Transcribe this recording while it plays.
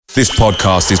This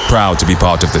podcast is proud to be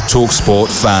part of the TalkSport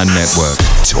Fan Network.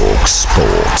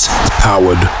 TalkSport.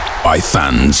 Powered by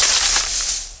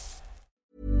fans.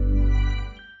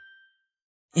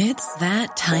 It's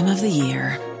that time of the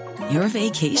year. Your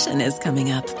vacation is coming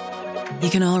up. You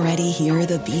can already hear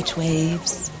the beach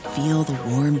waves, feel the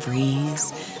warm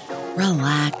breeze,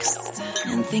 relax,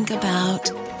 and think about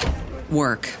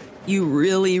work. You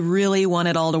really, really want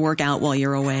it all to work out while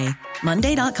you're away.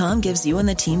 Monday.com gives you and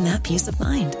the team that peace of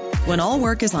mind. When all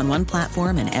work is on one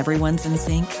platform and everyone's in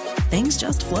sync, things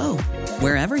just flow.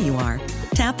 Wherever you are,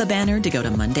 tap the banner to go to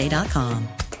Monday.com.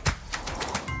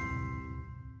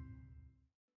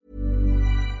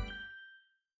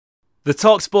 The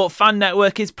TalkSport Fan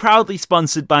Network is proudly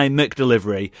sponsored by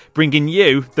McDelivery, bringing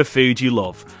you the food you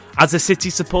love. As a City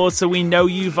supporter, we know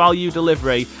you value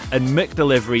delivery, and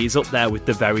McDelivery is up there with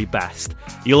the very best.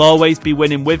 You'll always be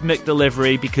winning with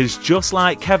McDelivery because just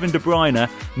like Kevin De Bruyne,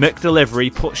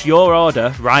 McDelivery puts your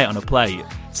order right on a plate.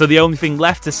 So the only thing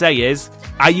left to say is,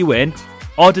 are you in?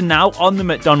 Order now on the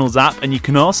McDonald's app, and you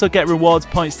can also get rewards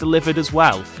points delivered as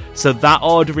well. So that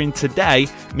ordering today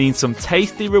means some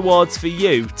tasty rewards for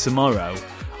you tomorrow.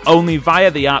 Only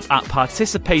via the app at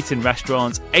participating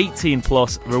restaurants. 18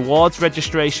 plus, rewards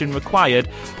registration required,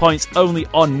 points only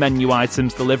on menu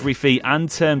items, delivery fee and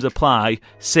terms apply.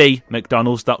 See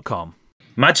mcdonalds.com.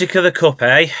 Magic of the Cup,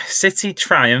 eh? City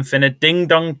triumph in a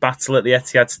ding-dong battle at the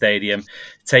Etihad Stadium,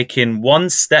 taking one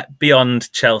step beyond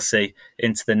Chelsea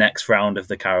into the next round of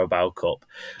the Carabao Cup.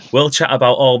 We'll chat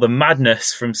about all the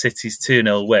madness from City's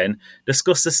 2-0 win,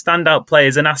 discuss the standout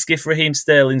players and ask if Raheem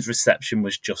Sterling's reception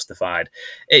was justified.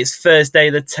 It's Thursday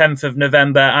the 10th of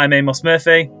November. I'm Amos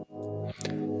Murphy.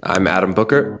 I'm Adam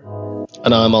Booker.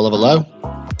 And I'm Oliver Lowe.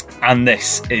 And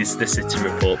this is the City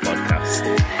Report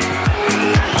podcast.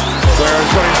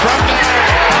 Whereas got in front there,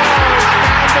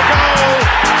 and the goal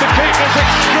to keep this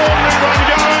extraordinary run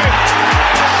going.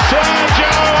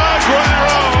 Sergio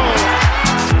Aguero.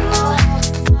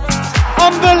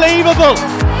 Unbelievable!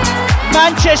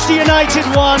 Manchester United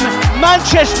 1,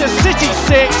 Manchester City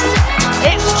 6.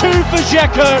 It's 2 for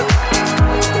Dzeko.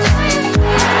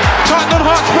 Tottenham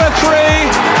Hotspur 3,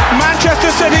 Manchester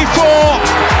City 4.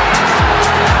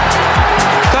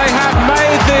 They have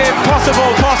made the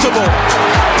impossible possible.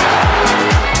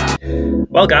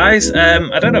 Well, guys,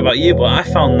 I don't know about you, but I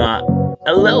found that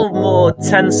a little more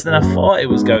tense than I thought it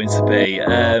was going to be.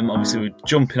 Obviously, we're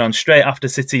jumping on straight after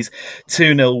City's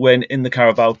 2-0 win in the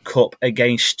Carabao Cup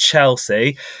against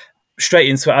Chelsea. Straight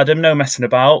into it, Adam, no messing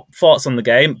about. Thoughts on the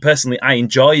game? Personally, I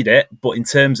enjoyed it, but in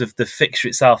terms of the fixture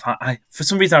itself, I for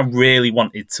some reason, I really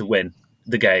wanted to win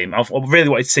the game. I really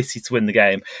wanted City to win the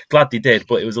game. Glad they did,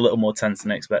 but it was a little more tense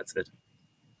than expected.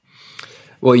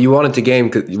 Well, you wanted to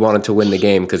win the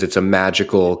game because it's a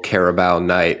magical Carabao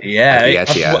night. Yeah,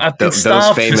 I've been starved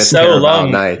those famous for so Carabao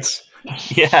long. nights.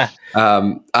 Yeah.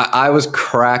 I was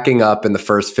cracking up in the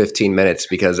first 15 minutes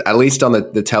because at least on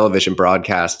the television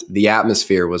broadcast, the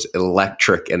atmosphere was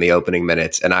electric in the opening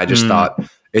minutes. And I just thought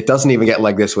it doesn't even get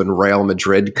like this when Real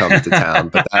Madrid comes to town.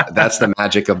 But that's the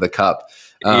magic of the cup.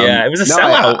 It was a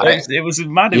sellout. It was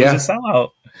mad. It was a sellout.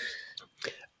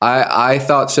 I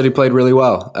thought City played really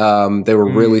well. They were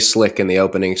really slick in the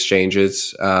opening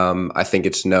exchanges. I think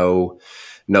it's no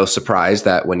surprise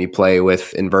that when you play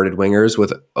with inverted wingers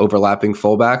with overlapping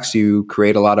fullbacks, you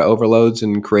create a lot of overloads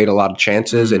and create a lot of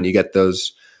chances, and you get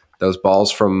those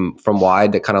balls from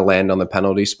wide that kind of land on the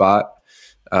penalty spot.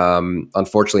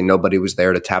 Unfortunately, nobody was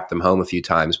there to tap them home a few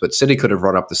times, but City could have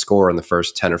run up the score in the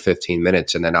first 10 or 15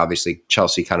 minutes, and then obviously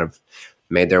Chelsea kind of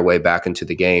made their way back into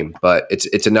the game. But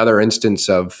it's another instance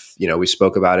of, we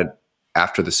spoke about it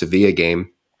after the Sevilla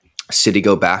game. City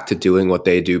go back to doing what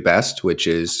they do best, which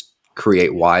is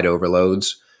create wide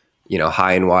overloads,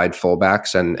 high and wide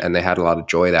fullbacks, and they had a lot of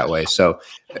joy that way. So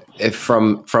if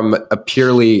from a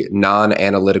purely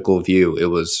non-analytical view, it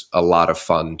was a lot of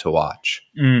fun to watch.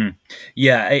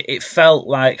 Yeah, it felt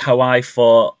like how I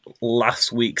thought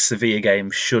last week's Sevilla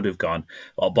game should have gone.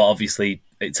 But obviously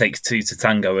it takes two to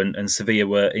tango, and Sevilla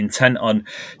were intent on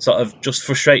sort of just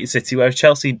frustrating City, whereas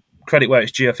Chelsea, credit where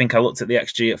it's due, I think I looked at the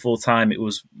XG at full time, it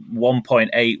was 1.8,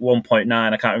 1.9,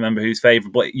 I can't remember whose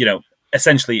favourite, but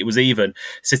essentially it was even.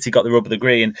 City got the rub of the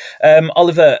green.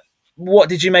 Oliver, what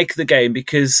did you make of the game?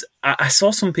 Because I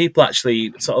saw some people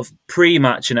actually sort of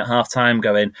pre-matching at half-time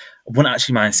going, I wouldn't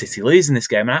actually mind City losing this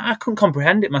game. And I couldn't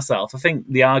comprehend it myself. I think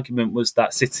the argument was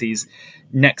that City's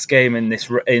next game in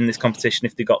this competition,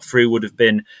 if they got through, would have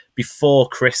been before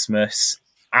Christmas,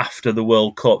 after the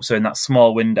World Cup. So in that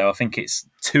small window, I think it's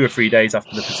 2 or 3 days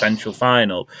after the potential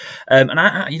final. And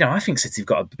I think City have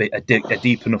got a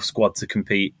deep enough squad to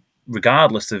compete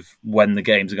regardless of when the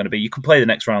games are going to be. You could play the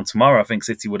next round tomorrow. I think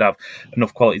City would have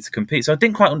enough quality to compete. So I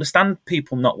didn't quite understand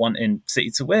people not wanting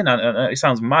City to win. It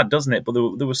sounds mad, doesn't it? But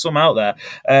there was some out there.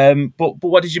 But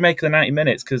what did you make of the 90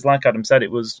 minutes? Because like Adam said,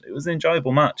 it was an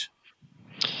enjoyable match.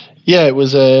 Yeah, it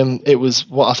was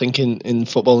what I think in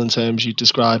football in terms you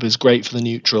describe as great for the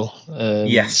neutral.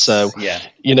 Yes. So, yeah.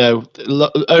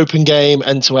 Open game,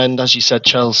 end to end, as you said,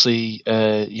 Chelsea,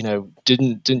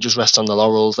 didn't just rest on the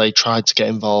laurels. They tried to get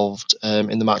involved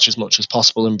in the match as much as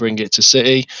possible and bring it to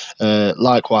City.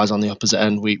 Likewise, on the opposite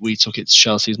end, we took it to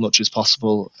Chelsea as much as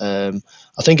possible.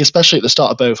 I think especially at the start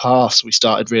of both halves, we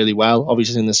started really well.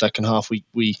 Obviously, in the second half,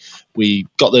 we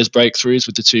got those breakthroughs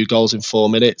with the 2 goals in 4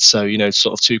 minutes. So,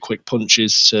 sort of 2 quick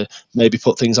punches to maybe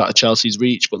put things out of Chelsea's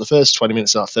reach. But the first 20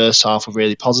 minutes of that first half were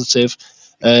really positive.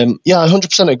 I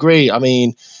 100% agree. I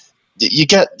mean, you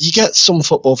get some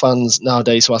football fans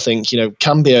nowadays who I think,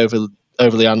 can be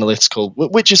overly analytical,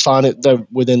 which is fine. They're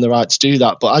within the right to do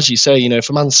that. But as you say,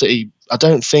 for Man City, I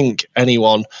don't think any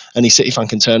City fan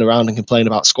can turn around and complain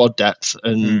about squad depth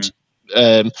and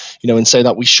say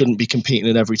that we shouldn't be competing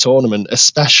in every tournament,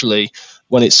 especially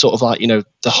when it's sort of like,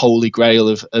 the holy grail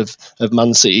of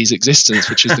Man City's existence,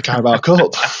 which is the Carabao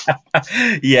Cup.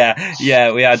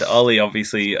 Yeah, we had Ollie,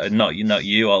 obviously, not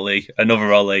you, Ollie,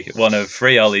 another Ollie, one of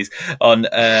 3 Ollies on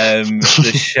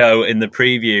the show in the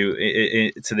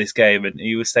preview to this game, and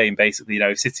he was saying basically,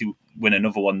 if City win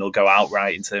another one, they'll go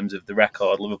outright in terms of the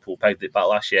record. Liverpool pegged it back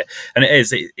last year, and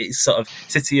it's sort of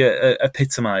City are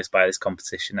epitomised by this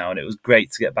competition now, and it was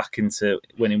great to get back into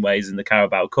winning ways in the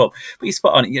Carabao Cup. But you're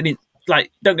spot on.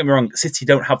 Don't get me wrong, City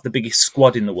don't have the biggest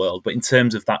squad in the world, but in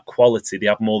terms of that quality, they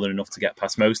have more than enough to get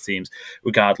past most teams,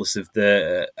 regardless of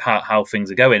the how things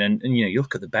are going. And you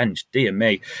look at the bench, dear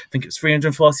me, I think it was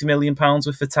 £340 million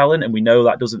worth for talent, and we know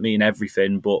that doesn't mean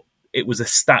everything, but it was a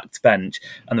stacked bench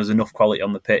and there was enough quality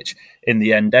on the pitch in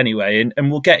the end anyway.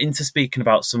 And we'll get into speaking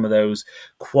about some of those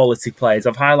quality players.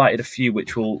 I've highlighted a few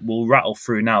which we'll rattle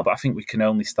through now, but I think we can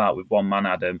only start with one man,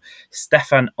 Adam.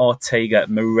 Stefan Ortega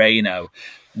Moreno.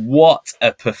 What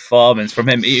a performance from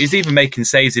him. He was even making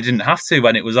saves he didn't have to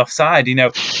when it was offside, And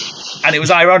it was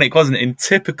ironic, wasn't it? In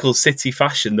typical City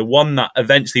fashion, the one that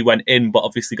eventually went in but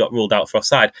obviously got ruled out for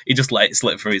offside, he just let it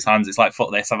slip through his hands. It's like,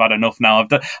 fuck this, I've had enough now.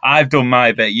 I've done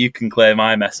my bit, you can clear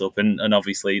my mess up. And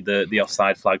obviously the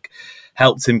offside flag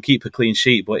helped him keep a clean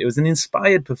sheet, but it was an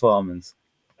inspired performance.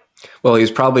 Well, he was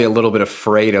probably a little bit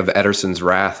afraid of Ederson's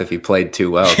wrath if he played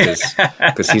too well,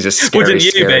 because he's a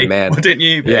scary man. Wouldn't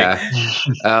you be? Yeah.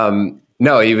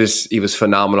 No, he was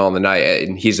phenomenal on the night,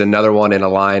 and he's another one in a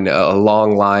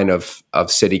long line of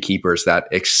City keepers that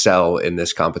excel in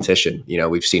this competition.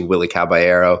 We've seen Willy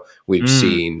Caballero, we've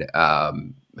seen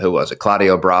who was it,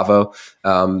 Claudio Bravo.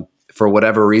 For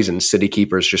whatever reason, City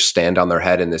keepers just stand on their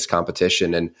head in this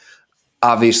competition, and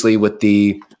obviously with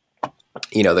the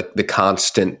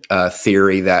constant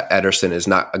theory that Ederson is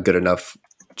not a good enough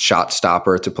shot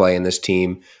stopper to play in this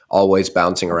team, always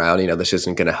bouncing around. This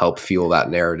isn't going to help fuel that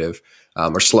narrative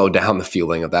or slow down the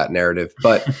fueling of that narrative.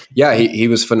 But yeah, he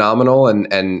was phenomenal.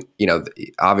 And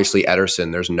obviously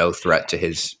Ederson, there's no threat to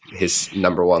his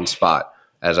number one spot,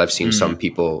 as I've seen some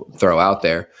people throw out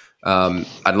there.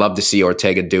 I'd love to see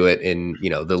Ortega do it in,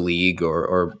 the league,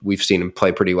 or we've seen him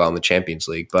play pretty well in the Champions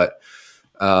League. But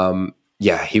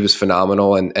yeah, he was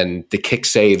phenomenal. And the kick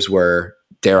saves were,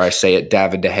 dare I say it,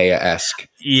 David De Gea-esque.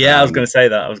 Yeah, I was going to say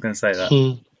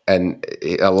that. And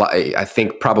I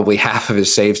think probably half of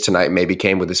his saves tonight maybe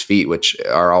came with his feet, which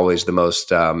are always the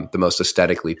most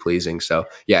aesthetically pleasing. So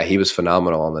yeah, he was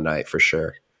phenomenal on the night for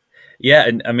sure. Yeah,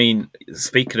 and I mean,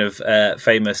 speaking of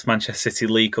famous Manchester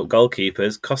City League Cup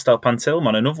goalkeepers, Costel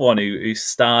Pantilmon, another one who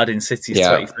starred in City's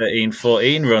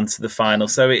 2013-14 run to the final.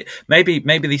 So maybe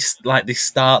they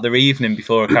start their evening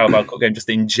before a Carabao Cup game just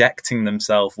injecting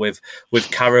themselves with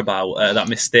Carabao. That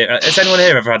mysterious. Has anyone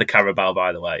here ever had a Carabao?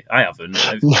 By the way, I haven't.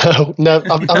 No,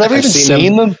 I've never even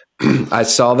seen them. I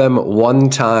saw them one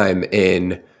time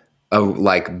in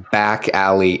a back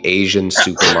alley Asian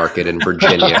supermarket in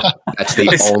Virginia. That's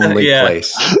the only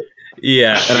place.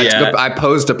 Yeah, and I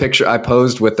posed a picture. I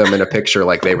posed with them in a picture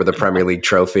like they were the Premier League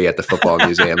trophy at the football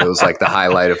museum. It was like the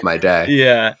highlight of my day.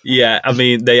 Yeah. I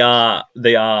mean, they are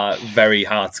very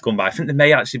hard to come by. I think there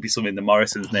may actually be some in the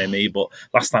Morrisons near me, but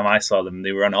last time I saw them,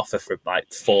 they were on offer for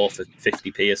 4 for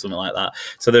 50p or something like that.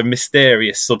 So they're a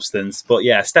mysterious substance. But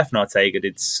yeah, Stefan Ortega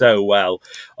did so well.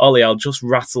 Ollie, I'll just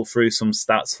rattle through some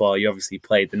stats for you. Obviously, he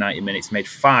played the 90 minutes, made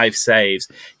 5 saves.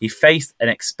 He faced an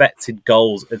expected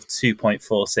goals of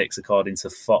 2.46 according to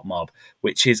FOTMob,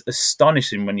 which is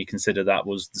astonishing when you consider that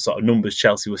was the sort of numbers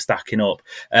Chelsea were stacking up.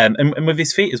 And with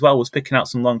his feet as well, was picking out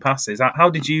some long passes. How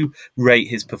did you rate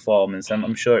his performance?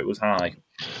 I'm sure it was high.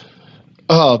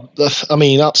 Oh, I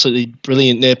mean, absolutely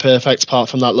brilliant, near perfect, apart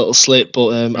from that little slip.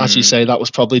 But as you say, that was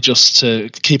probably just to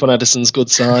keep on Ederson's good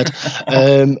side.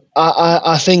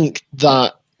 I think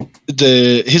that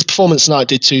his performance tonight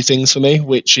did two things for me,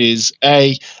 which is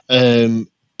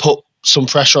put some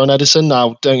pressure on Ederson.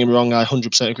 Now, don't get me wrong, I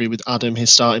 100% agree with Adam.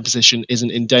 His starting position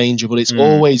isn't in danger, but it's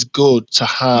always good to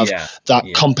have that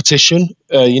competition,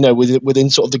 within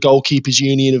sort of the goalkeepers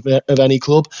union of any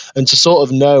club, and to sort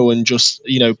of know and just,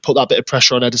 put that bit of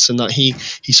pressure on Ederson that he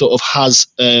sort of has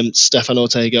Stefan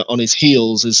Ortega on his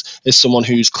heels as someone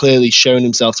who's clearly shown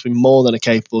himself to be more than a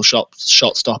capable shot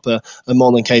stopper and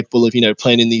more than capable of,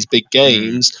 playing in these big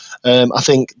games. I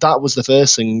think that was the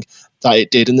first thing that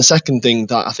it did. And the second thing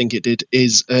that I think it did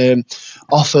is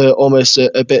offer almost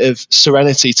a bit of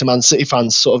serenity to Man City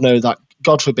fans, sort of know that,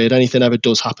 God forbid, anything ever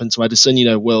does happen to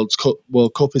Ederson,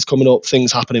 World Cup is coming up,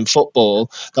 things happen in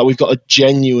football, that we've got a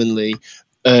genuinely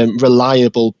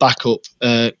reliable backup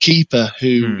keeper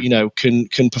who,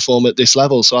 can perform at this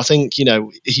level. So I think,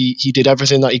 he did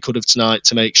everything that he could have tonight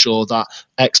to make sure that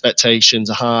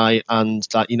expectations are high and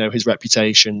that, his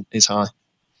reputation is high.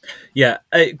 Yeah,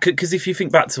 because if you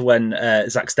think back to when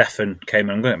Zach Stefan came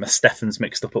in, I'm going to get my Stefans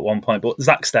mixed up at one point, but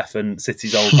Zach Stefan,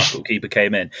 City's old backup keeper,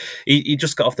 came in. He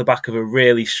just got off the back of a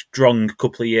really strong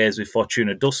couple of years with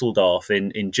Fortuna Dusseldorf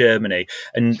in Germany,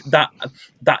 and that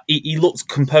he looked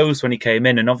composed when he came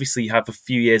in. And obviously, you have a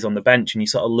few years on the bench, and you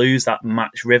sort of lose that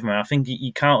match rhythm. And I think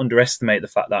you can't underestimate the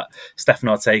fact that Stefan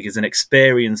Ortega is an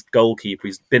experienced goalkeeper.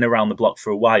 He's been around the block for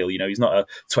a while. He's not a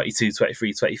 22,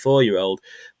 23, 24-year-old,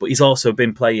 but he's also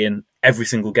been playing every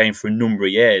single game for a number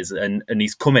of years, and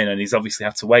he's come in and he's obviously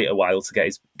had to wait a while to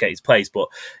get his place, but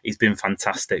he's been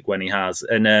fantastic when he has.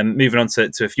 And moving on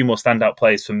to a few more standout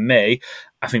players for me,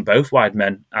 I think both wide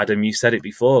men, Adam, you said it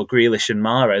before, Grealish and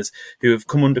Mahrez, who have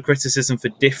come under criticism for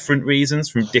different reasons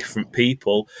from different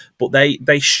people, but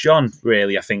they shone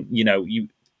really. I think,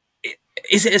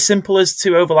 is it as simple as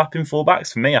two overlapping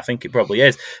fullbacks? For me, I think it probably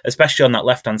is, especially on that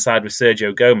left-hand side with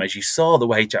Sergio Gomez. You saw the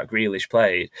way Jack Grealish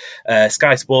played.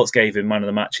 Sky Sports gave him man of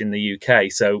the match in the UK,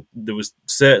 so there was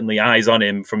certainly eyes on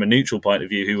him from a neutral point of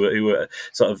view who were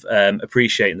sort of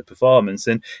appreciating the performance.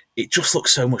 And it just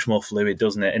looks so much more fluid,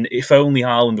 doesn't it? And if only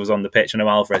Haaland was on the pitch, I know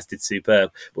Alvarez did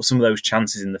superb, but some of those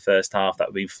chances in the first half that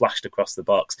were being flashed across the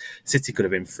box, City could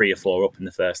have been 3 or 4 up in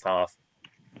the first half.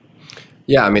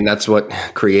 Yeah, I mean, that's what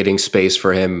creating space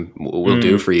for him will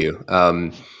do for you.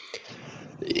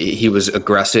 He was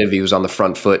aggressive. He was on the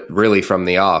front foot really from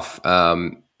the off.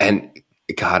 And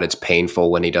God, it's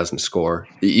painful when he doesn't score.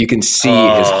 You can see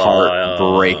his heart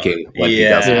breaking when he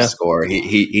doesn't score.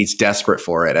 He's desperate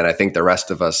for it. And I think the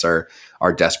rest of us are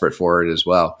desperate for it as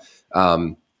well.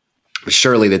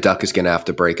 Surely the duck is going to have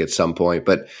to break at some point.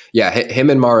 But yeah, him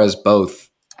and Mahrez both,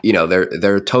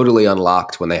 they're totally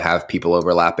unlocked when they have people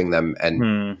overlapping them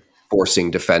and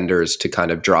forcing defenders to kind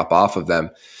of drop off of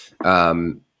them.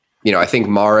 I think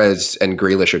Mahrez and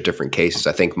Grealish are different cases.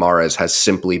 I think Mahrez has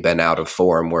simply been out of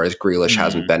form, whereas Grealish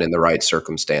hasn't been in the right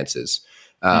circumstances.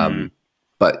 But,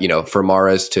 for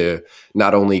Mahrez to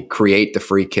not only create the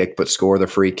free kick, but score the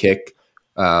free kick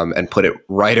and put it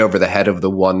right over the head of the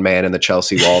one man in the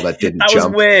Chelsea wall that didn't jump. That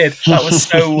was weird. That was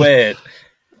so weird.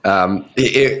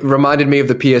 It reminded me of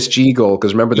the PSG goal,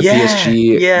 because remember the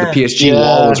PSG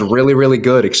wall was really, really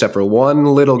good except for one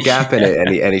little gap in it,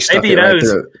 and he stuck it right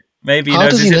through it. Maybe he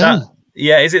knows. Is it that?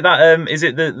 Yeah, is it that? Is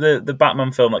it the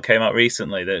Batman film that came out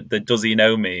recently? The Does He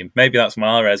Know meme? Maybe that's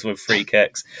Mahrez with free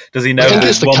kicks. Does he know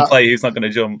there's one player who's not going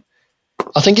to jump?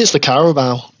 I think it's the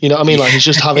Carabao. You know what I mean? Like, he's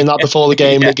just having that before the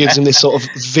game that gives him this sort of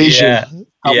vision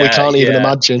that we can't even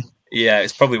imagine. Yeah,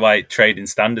 it's probably why trading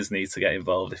standards needs to get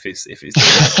involved if it's doing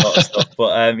that sort of stuff.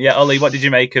 But Ollie, what did you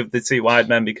make of the two wide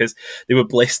men? Because they were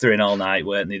blistering all night,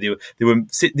 weren't they? They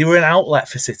were an outlet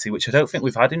for City, which I don't think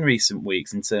we've had in recent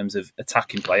weeks in terms of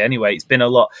attacking play. Anyway, it's been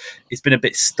a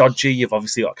bit stodgy. You've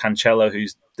obviously got Cancelo,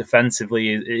 who's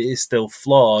defensively is still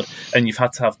flawed, and you've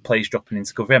had to have players dropping in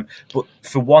to cover him. But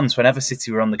for once, whenever City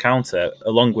were on the counter,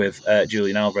 along with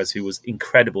Julian Alvarez, who was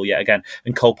incredible yet again,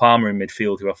 and Cole Palmer in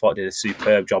midfield, who I thought did a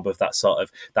superb job of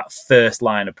that first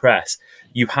line of press,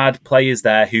 you had players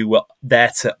there who were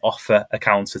there to offer a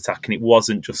counter attack, and it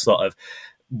wasn't just sort of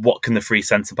what can the three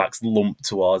centre backs lump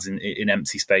towards in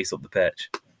empty space up the pitch.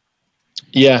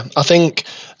 Yeah, I think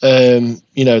there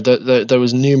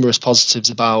was numerous positives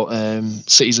about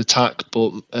City's attack,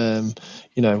 but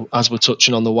as we're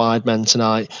touching on the wide men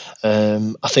tonight,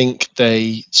 I think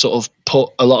they sort of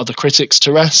put a lot of the critics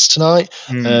to rest tonight.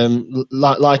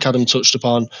 Like Adam touched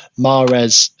upon,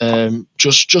 Mahrez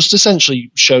just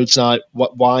essentially showed tonight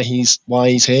why he's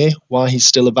here, why he's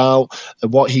still about,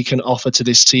 what he can offer to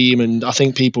this team. And I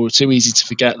think people were too easy to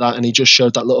forget that. And he just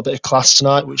showed that little bit of class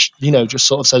tonight, which, just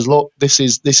sort of says, look, this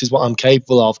is what I'm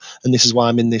capable of, and this is why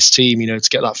I'm in this team, to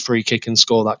get that free kick and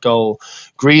score that goal.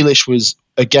 Grealish was,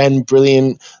 again,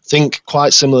 brilliant. I think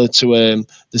quite similar to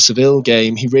the Seville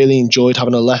game. He really enjoyed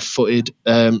having a left-footed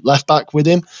left back with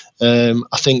him.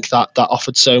 I think that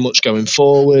offered so much going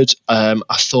forward. I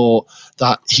thought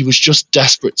that he was just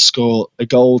desperate to score a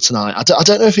goal tonight. I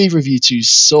don't know if either of you two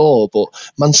saw, but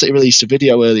Man City released a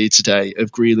video earlier today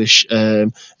of Grealish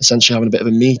essentially having a bit of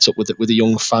a meet-up with a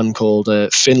young fan called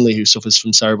Finley, who suffers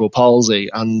from cerebral palsy.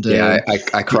 And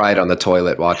I cried on the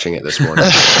toilet watching it this morning.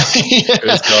 It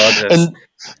was gorgeous.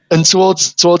 And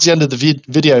towards the end of the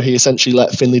video, he essentially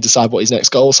let Finley decide what his next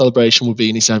goal celebration would be,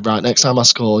 and he said, "Right, next time I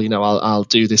score, I'll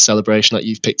do this celebration that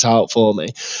you've picked out for me."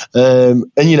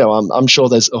 And I'm sure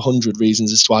there's 100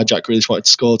 reasons as to why Jack Grealish wanted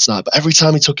to score tonight, but every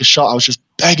time he took a shot, I was just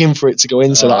begging for it to go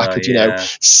in so that I could,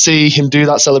 see him do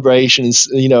that celebration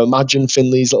and imagine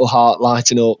Finley's little heart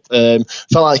lighting up.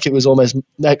 Felt like it was almost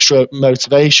extra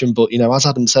motivation, but as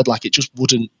Adam said, like, it just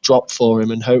wouldn't drop for him,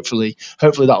 and hopefully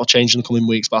that will change in the coming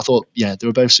weeks. But I thought, they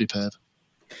were both superb.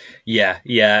 Yeah.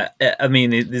 I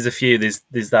mean, there's a few.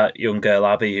 There's that young girl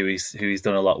Abby who he's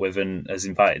done a lot with and has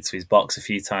invited to his box a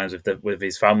few times with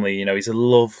his family. He's a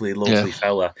lovely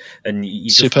fella, and you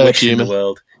just superb wish human. in the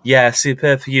world. Yeah,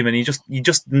 superb human. You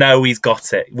just know he's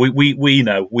got it. We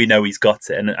know he's got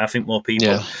it, and I think more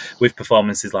people with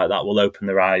performances like that will open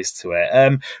their eyes to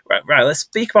it. Right. Let's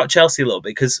speak about Chelsea a little bit,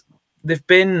 because they've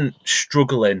been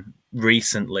struggling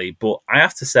recently. But I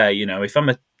have to say, if I'm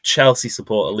a Chelsea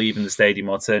supporter leaving the stadium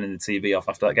or turning the TV off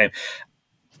after that game,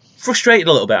 frustrated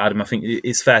a little bit, Adam, I think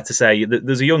it's fair to say.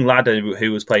 There's a young lad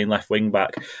who was playing left wing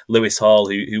back, Lewis Hall,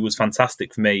 who was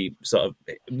fantastic for me,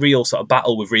 real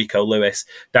battle with Rico Lewis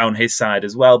down his side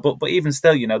as well. But even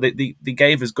still, they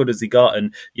gave as good as they got.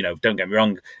 And, don't get me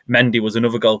wrong, Mendy was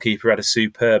another goalkeeper who had a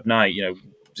superb night,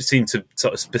 seemed to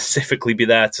sort of specifically be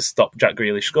there to stop Jack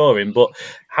Grealish scoring. But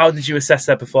how did you assess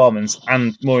their performance?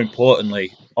 And more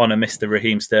importantly, on a Mr.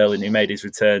 Raheem Sterling, who made his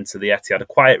return to the Etihad, a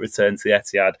quiet return to the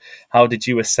Etihad, how did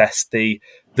you assess the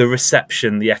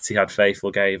reception the Etihad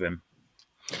faithful gave him?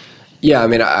 Yeah, I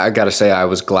mean, I got to say I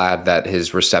was glad that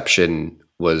his reception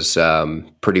was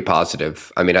pretty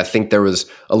positive. I mean, I think there was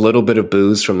a little bit of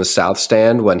booze from the South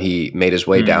Stand when he made his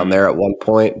way down there at one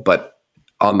point, but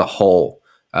on the whole,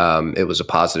 it was a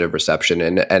positive reception.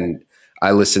 And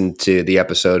I listened to the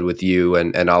episode with you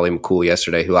and Ali McCool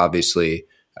yesterday, who obviously,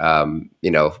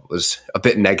 was a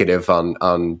bit negative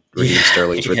on Raheem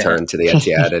Sterling's return to the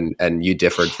Etihad, and you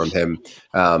differed from him.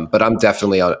 But I'm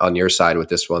definitely on your side with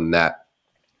this one, that,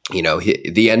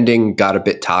 the ending got a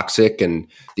bit toxic, and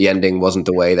the ending wasn't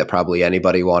the way that probably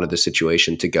anybody wanted the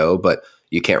situation to go, but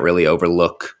you can't really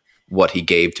overlook what he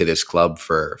gave to this club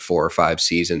for 4 or 5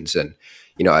 seasons. And,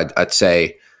 I'd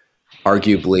say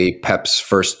arguably Pep's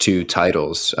first 2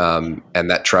 titles and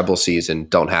that treble season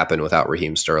don't happen without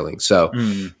Raheem Sterling. So,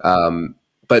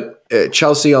 but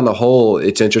Chelsea on the whole,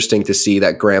 it's interesting to see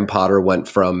that Graham Potter went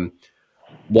from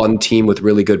one team with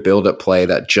really good build-up play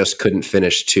that just couldn't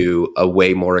finish to a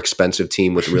way more expensive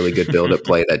team with really good build-up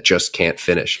play that just can't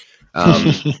finish.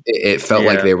 It felt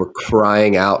like they were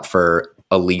crying out for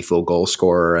a lethal goal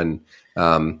scorer, and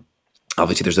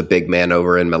obviously there's a big man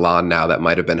over in Milan now that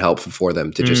might have been helpful for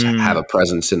them to just have a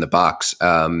presence in the box.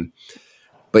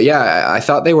 But yeah, I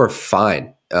thought they were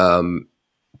fine.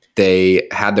 They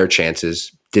had their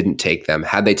chances, didn't take them.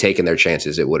 Had they taken their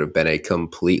chances, it would have been a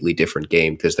completely different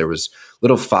game, because there was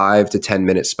little 5 to 10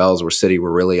 minute spells where City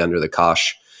were really under the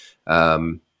cosh.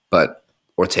 But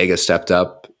Ortega stepped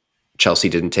up. Chelsea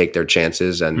didn't take their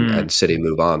chances, and City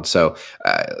move on. So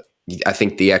I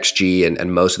think the XG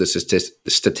and most of the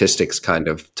statistics kind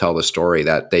of tell the story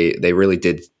that they really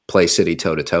did play City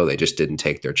toe-to-toe. They just didn't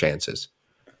take their chances.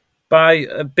 By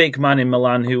a big man in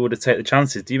Milan who would have taken the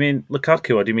chances, do you mean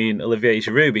Lukaku or do you mean Olivier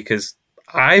Giroud? Because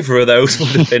either of those would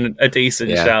have been a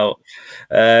decent shout.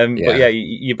 But yeah,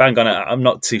 you bang on it. I'm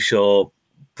not too sure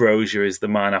Brozier is the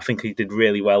man. I think he did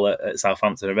really well at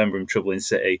Southampton. I remember him troubling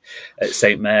City at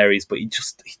St Mary's, but he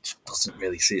just doesn't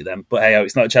really suit them. But hey,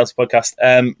 it's not a Chelsea podcast.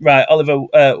 Right, Oliver,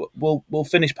 we'll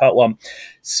finish part 1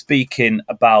 speaking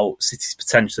about City's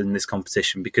potential in this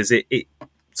competition, because it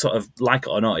sort of, like it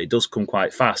or not, it does come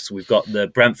quite fast. We've got the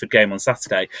Brentford game on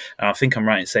Saturday, and I think I'm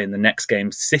right in saying the next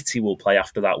game City will play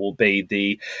after that will be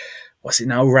the what's it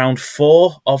now, round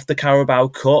 4 of the Carabao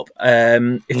Cup.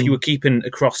 If you were keeping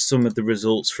across some of the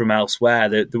results from elsewhere,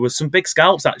 there was some big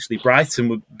scalps actually. Brighton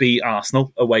would beat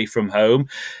Arsenal away from home.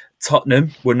 Tottenham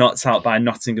were knocked out by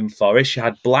Nottingham Forest. You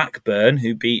had Blackburn,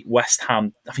 who beat West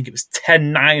Ham, I think it was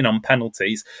 10-9 on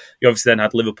penalties. You obviously then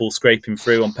had Liverpool scraping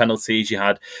through on penalties. You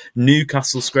had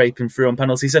Newcastle scraping through on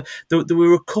penalties. So there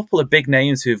were a couple of big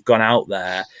names who have gone out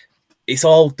there. It's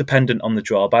all dependent on the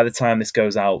draw. By the time this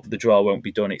goes out, the draw won't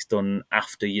be done. It's done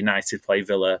after United play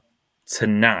Villa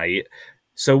tonight.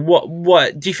 So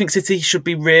what do you think City should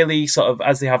be really sort of,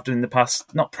 as they have done in the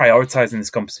past, not prioritising this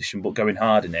competition, but going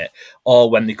hard in it? Or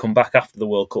when they come back after the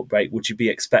World Cup break, would you be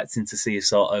expecting to see a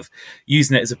sort of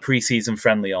using it as a pre-season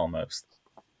friendly almost?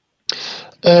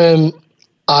 I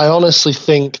honestly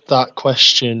think that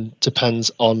question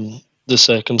depends on the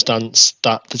circumstance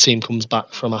that the team comes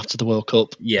back from after the World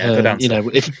Cup. Yeah, good answer. You know,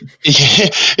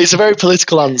 it's a very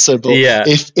political answer, but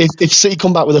if City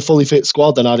come back with a fully fit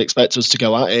squad, then I'd expect us to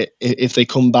go at it. If they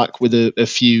come back with a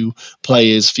few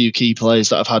key players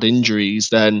that have had injuries,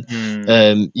 then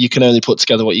you can only put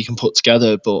together what you can put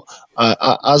together. But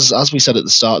as we said at the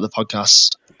start of the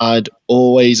podcast, I'd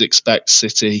always expect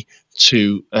City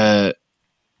to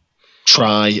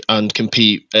try and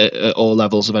compete at all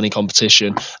levels of any competition.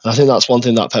 And I think that's one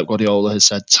thing that Pep Guardiola has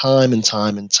said time and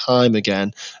time and time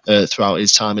again throughout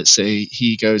his time at City.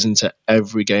 He goes into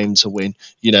every game to win.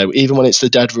 You know, even when it's the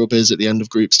dead rubbers at the end of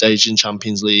group stage in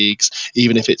Champions Leagues,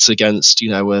 even if it's against, you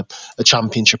know, a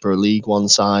Championship or a League One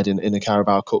side in a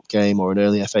Carabao Cup game or an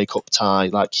early FA Cup tie,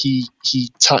 like he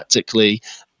tactically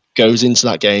goes into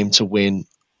that game to win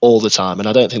all the time. And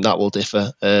I don't think that will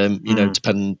differ, you know,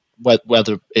 depending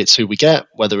whether it's who we get,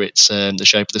 whether it's the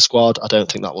shape of the squad. I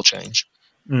don't think that will change.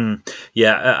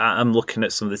 Yeah, I'm looking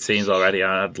at some of the teams already.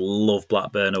 I'd love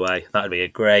Blackburn away. That'd be a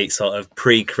great sort of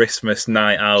pre-Christmas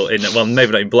night out well,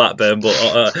 maybe not in Blackburn, but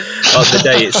on the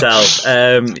day itself.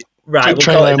 Right, we'll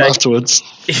call it a day afterwards.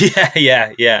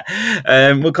 Yeah.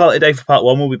 We'll call it a day for part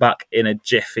 1. We'll be back in a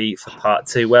jiffy for part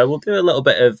 2, where we'll do a little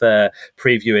bit of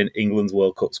previewing England's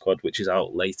World Cup squad, which is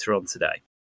out later on today.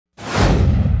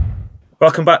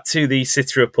 Welcome back to the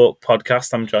City Report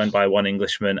podcast. I'm joined by one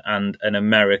Englishman and an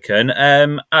American.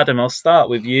 Adam, I'll start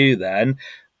with you then.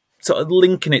 Sort of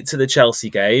linking it to the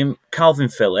Chelsea game, Calvin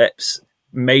Phillips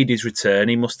made his return.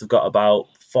 He must have got about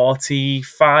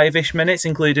 45-ish minutes,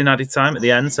 including added time at the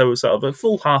end, so it was sort of a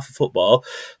full half of football.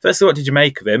 Firstly, what did you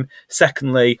make of him?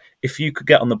 Secondly, if you could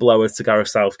get on the blower to Gareth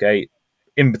Southgate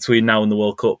in between now and the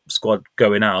World Cup squad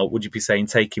going out, would you be saying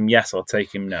take him yes or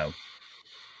take him no?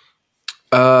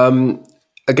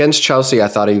 Against Chelsea, I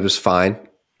thought he was fine.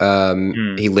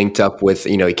 He linked up with,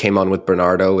 you know, he came on with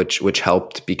Bernardo, which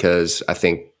helped because I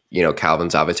think, you know,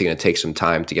 Calvin's obviously going to take some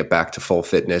time to get back to full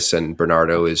fitness, and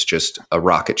Bernardo is just a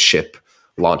rocket ship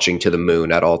launching to the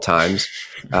moon at all times.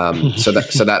 So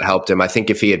that helped him. I think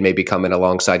if he had maybe come in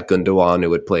alongside Gundogan,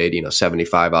 who had played, you know,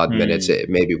 75 odd minutes, it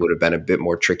maybe would have been a bit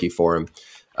more tricky for him.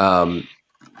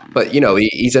 But, you know,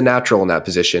 he's a natural in that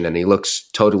position, and he looks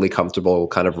totally comfortable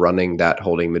kind of running that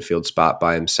holding midfield spot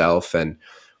by himself. And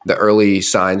the early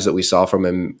signs that we saw from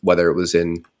him, whether it was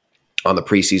on the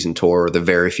preseason tour or the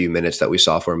very few minutes that we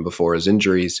saw from him before his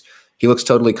injuries, he looks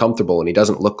totally comfortable, and he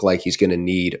doesn't look like he's going to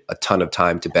need a ton of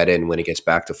time to bed in when he gets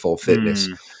back to full fitness.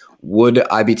 Would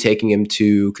I be taking him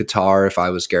to Qatar if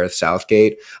I was Gareth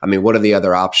Southgate? I mean, what are the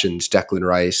other options? Declan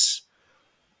Rice,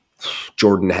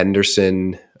 Jordan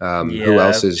Henderson, who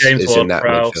else is in that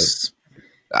midfield?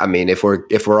 I mean, if we're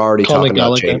already talking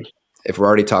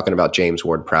about James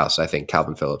Ward-Prowse, I think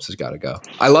Calvin Phillips has got to go.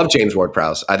 I love James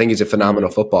Ward-Prowse. I think he's a phenomenal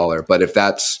footballer, but if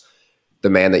that's the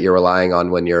man that you're relying on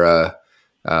when you're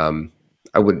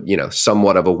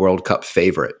somewhat of a World Cup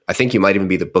favorite, I think you might even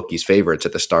be the bookies' favorites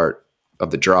at the start of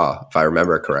the draw, if I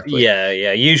remember correctly. Yeah,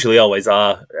 usually always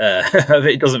are.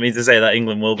 It doesn't mean to say that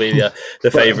England will be the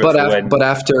favourite to win. But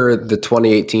after the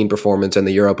 2018 performance and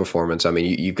the Euro performance, I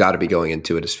mean, you've got to be going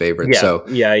into it as favourites. I know what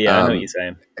you're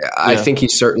saying. I think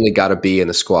he's certainly got to be in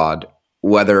the squad,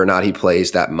 whether or not he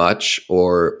plays that much,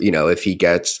 or, you know, if he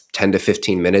gets 10 to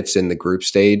 15 minutes in the group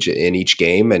stage in each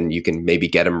game and you can maybe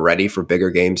get him ready for bigger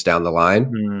games down the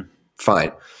line,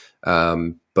 fine.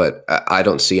 But I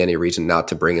don't see any reason not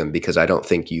to bring him, because I don't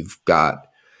think you've got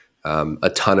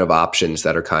a ton of options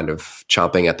that are kind of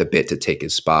chomping at the bit to take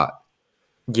his spot.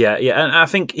 Yeah, and I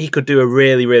think he could do a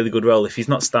really, really good role if he's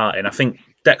not starting. I think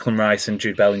Declan Rice and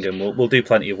Jude Bellingham will do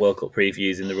plenty of World Cup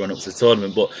previews in the run-up to the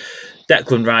tournament, but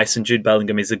Declan Rice and Jude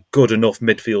Bellingham is a good enough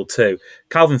midfield too.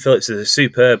 Calvin Phillips is a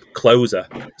superb closer.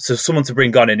 So someone to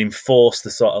bring on and enforce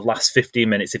the sort of last 15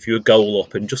 minutes if you're a goal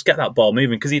up and just get that ball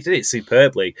moving, because he did it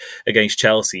superbly against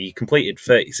Chelsea. He completed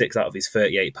 36 out of his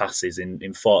 38 passes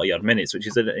in 40 odd minutes, which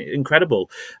is an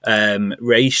incredible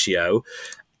ratio.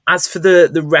 As for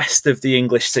the rest of the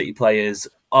English City players,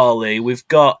 Ollie, who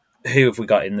have we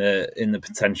got in the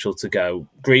potential to go?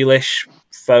 Grealish,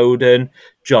 Foden,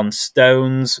 John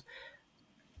Stones,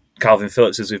 Calvin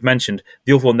Phillips, as we've mentioned.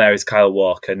 The other one there is Kyle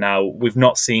Walker. Now, we've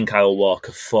not seen Kyle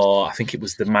Walker for, I think it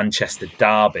was the Manchester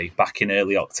derby back in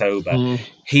early October.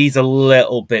 He's a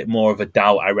little bit more of a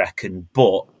doubt, I reckon,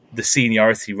 but the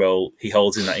seniority role he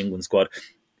holds in that England squad,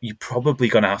 you're probably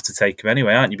going to have to take him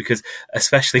anyway, aren't you? Because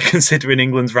especially considering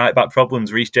England's right-back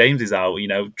problems, Reece James is out.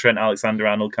 Trent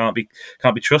Alexander-Arnold can't be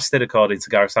trusted, according to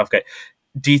Gareth Southgate.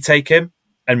 Do you take him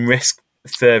and risk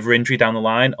further injury down the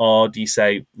line, or do you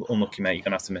say, unlucky mate, you're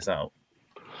going to have to miss out?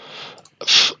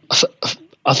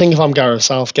 I think if I'm Gareth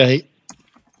Southgate,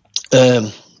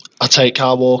 I take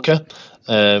Kyle Walker.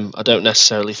 I don't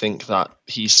necessarily think that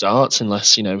he starts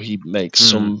unless he makes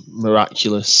some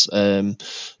miraculous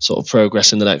sort of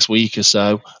progress in the next week or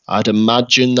so. I'd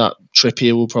imagine that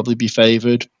Trippier will probably be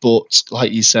favoured, but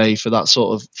like you say, for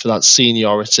that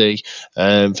seniority,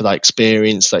 for that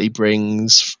experience that he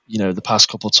brings, the past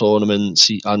couple of tournaments,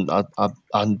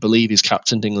 I believe he's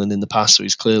captained England in the past, so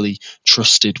he's clearly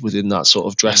trusted within that sort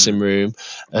of dressing room.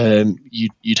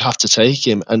 You'd have to take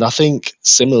him, and I think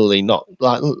similarly, not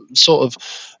like sort of.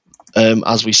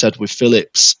 As we said with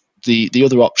Phillips, the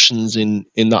other options in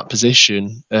that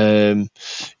position, don't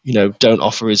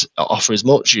offer as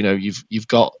much. You've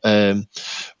got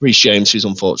Reece James, who's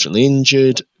unfortunately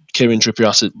injured. Kieran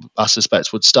Trippier, I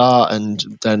suspect, would start, and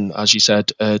then, as you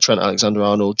said, Trent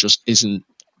Alexander-Arnold just isn't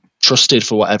trusted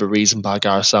for whatever reason by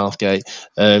Gareth Southgate.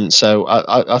 So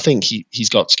I think he's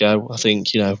got to go. I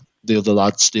think the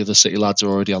other City lads are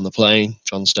already on the plane.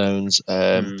 John Stones,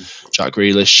 Jack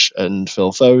Grealish and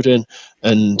Phil Foden.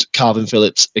 And Calvin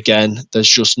Phillips, again, there's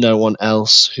just no one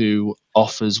else who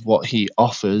offers what he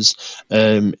offers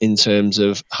in terms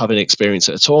of having experience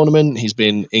at a tournament. He's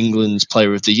been England's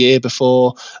Player of the Year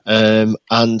before. And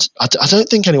I don't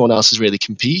think anyone else has really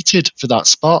competed for that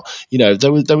spot.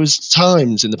 There was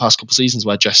times in the past couple of seasons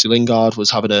where Jesse Lingard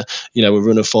was having a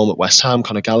run of form at West Ham.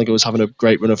 Conor Gallagher was having a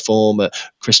great run of form at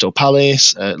Crystal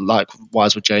Palace.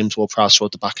 Likewise with James Ward-Prowse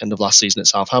toward the back end of last season at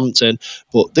Southampton.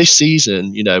 But this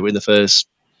season, in the first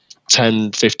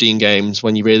 10, 15 games,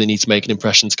 when you really need to make an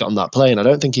impression to get on that plane, I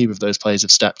don't think either of those players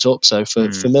have stepped up. So for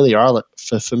familiarity,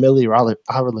 can't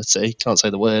say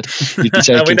the word, you'd be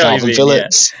taking Calvin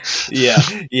Phillips.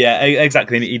 Yeah,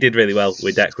 exactly. He did really well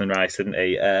with Declan Rice, didn't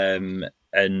he?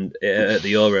 And at the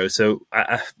Euro. So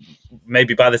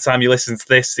maybe by the time you listen to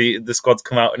this, the squad's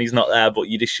come out and he's not there, but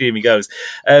you'd assume he goes.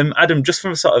 Adam, just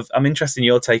from I'm interested in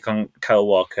your take on Kyle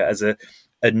Walker as a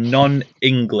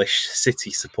non-English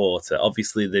City supporter.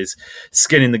 Obviously, there's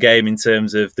skin in the game in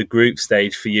terms of the group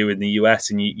stage for you in the US,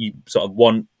 and you sort of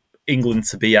want England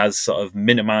to be as sort of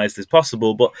minimised as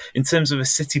possible. But in terms of a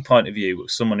City point of view,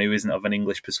 someone who isn't of an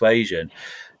English persuasion,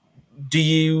 do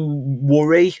you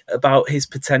worry about his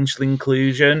potential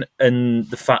inclusion and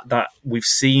the fact that we've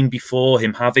seen before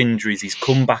him have injuries? He's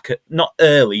come back not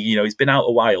early, he's been out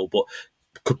a while, but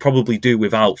could probably do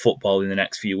without football in the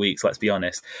next few weeks, let's be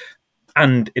honest.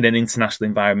 And in an international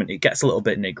environment, it gets a little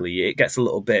bit niggly. It gets a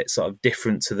little bit sort of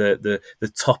different to the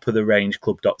top of the range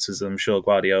club doctors, I'm sure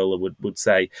Guardiola would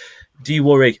say. Do you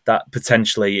worry that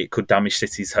potentially it could damage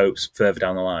City's hopes further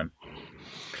down the line?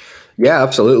 Yeah,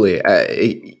 absolutely.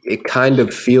 It kind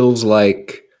of feels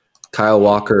like Kyle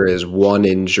Walker is one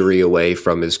injury away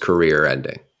from his career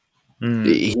ending.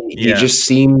 He just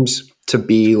seems to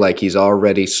be like he's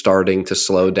already starting to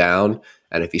slow down.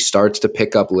 And if he starts to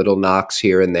pick up little knocks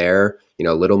here and there,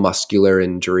 little muscular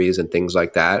injuries and things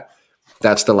like that,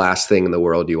 that's the last thing in the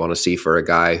world you want to see for a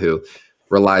guy who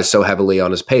relies so heavily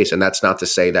on his pace. And that's not to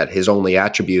say that his only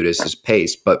attribute is his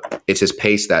pace, but it's his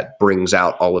pace that brings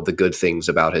out all of the good things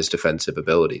about his defensive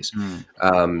abilities.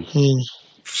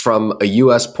 From a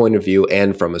U.S. point of view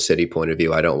and from a City point of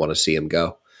view, I don't want to see him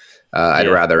go. I'd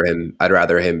rather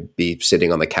him be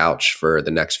sitting on the couch for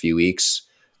the next few weeks.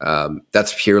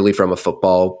 That's purely from a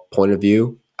football point of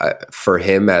view. For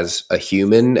him as a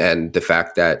human, and the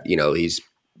fact that he's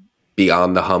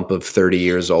beyond the hump of 30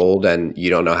 years old, and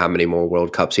you don't know how many more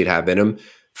World Cups he'd have in him.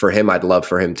 For him, I'd love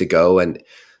for him to go and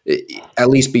at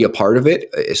least be a part of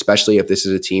it, especially if this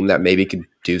is a team that maybe could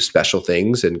do special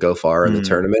things and go far in the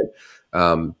tournament.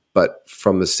 But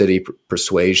from a City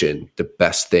persuasion, the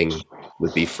best thing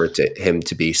would be for him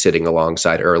to be sitting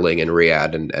alongside Erling and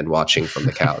Riyad and watching from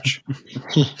the couch.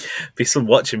 Be some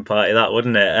watching party, that,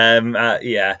 wouldn't it?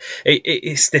 Yeah,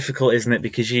 it's difficult, isn't it?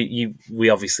 Because we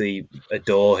obviously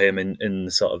adore him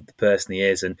and sort of the person he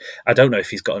is, and I don't know if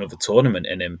he's got another tournament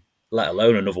in him, let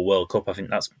alone another World Cup. I think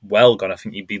that's well gone. I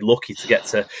think you'd be lucky to get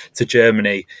to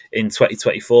Germany in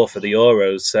 2024 for the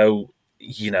Euros. So,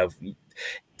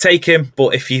 take him,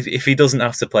 but if he doesn't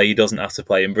have to play, he doesn't have to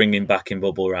play, and bring him back in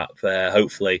bubble wrap,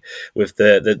 hopefully with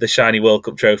the shiny World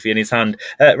Cup trophy in his hand.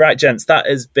 Right, gents, that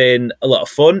has been a lot of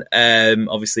fun.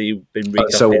 Obviously, been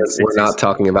recapping. So we're not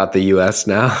talking about the US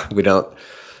now. We're not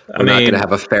going to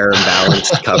have a fair and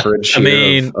balanced coverage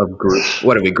of group.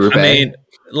 What are we, Group A?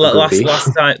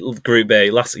 Last time, Group B.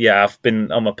 I've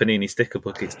been on my Panini sticker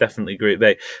book. It's definitely Group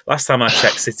B. Last time I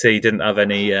checked, City didn't have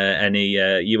any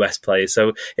US players, so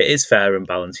it is fair and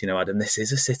balanced. Adam, this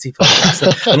is a City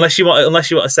podcast. unless you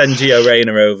want to send Gio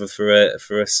Reyna over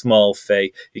for a small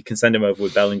fee, you can send him over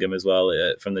with Bellingham as well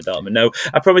from the Dortmund. No,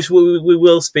 I promise we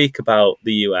will speak about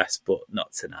the US, but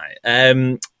not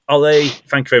tonight. Ollie,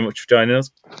 thank you very much for joining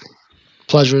us.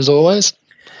 Pleasure as always.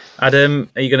 Adam,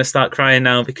 are you going to start crying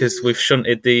now because we've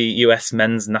shunted the US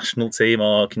men's national team,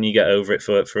 or can you get over it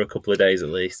for a couple of days at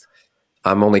least?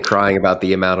 I'm only crying about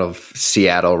the amount of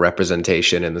Seattle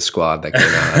representation in the squad that came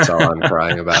out. That's all I'm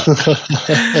crying about.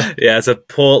 Yeah, as a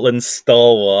Portland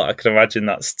stalwart, I can imagine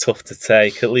that's tough to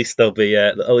take. At least they'll be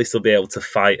able to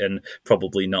fight and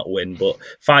probably not win, but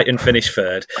fight and finish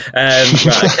third.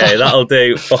 Right, okay, that'll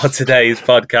do for today's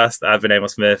podcast. I've been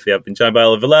Amos Murphy. I've been joined by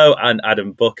Oliver Lowe and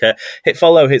Adam Booker. Hit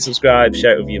follow, hit subscribe,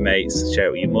 share it with your mates, share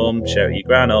it with your mum, share it with your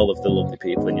gran, all of the lovely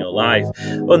people in your life.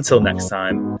 Until next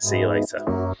time, see you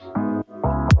later.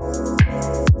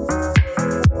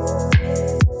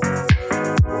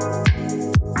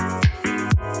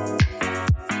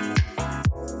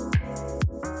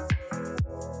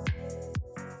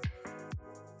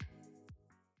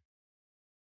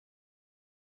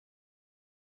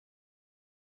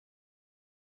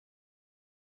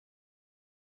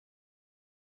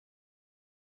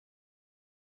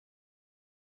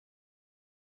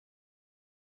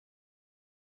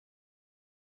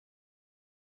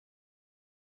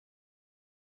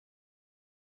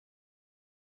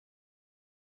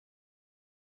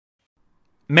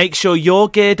 Make sure you're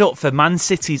geared up for Man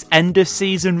City's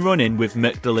end-of-season run-in with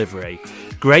McDelivery.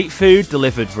 Great food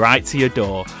delivered right to your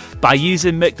door. By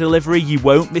using McDelivery, you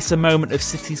won't miss a moment of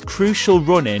City's crucial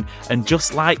run-in, and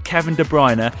just like Kevin De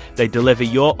Bruyne, they deliver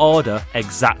your order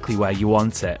exactly where you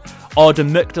want it. Order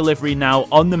McDelivery now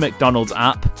on the McDonald's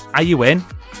app. Are you in?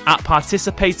 At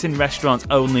participating restaurants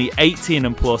only, 18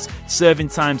 and plus, serving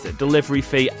times, delivery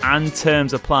fee and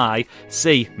terms apply.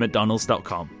 See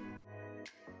mcdonalds.com.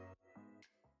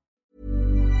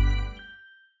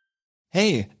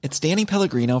 Hey, it's Danny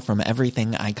Pellegrino from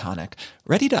Everything Iconic.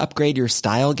 Ready to upgrade your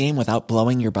style game without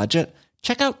blowing your budget?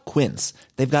 Check out Quince.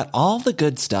 They've got all the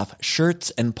good stuff, shirts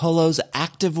and polos,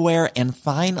 activewear, and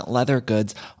fine leather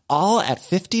goods, all at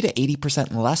 50 to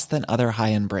 80% less than other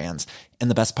high-end brands. And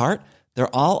the best part?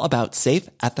 They're all about safe,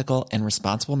 ethical, and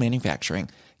responsible manufacturing.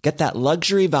 Get that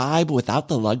luxury vibe without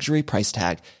the luxury price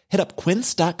tag. Hit up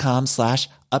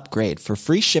quince.com/upgrade for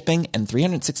free shipping and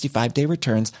 365-day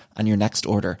returns on your next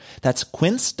order. That's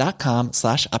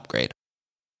quince.com/upgrade.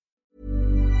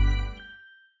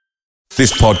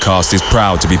 This podcast is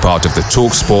proud to be part of the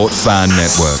TalkSport Fan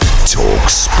Network.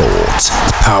 TalkSport.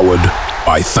 Powered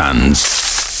by fans.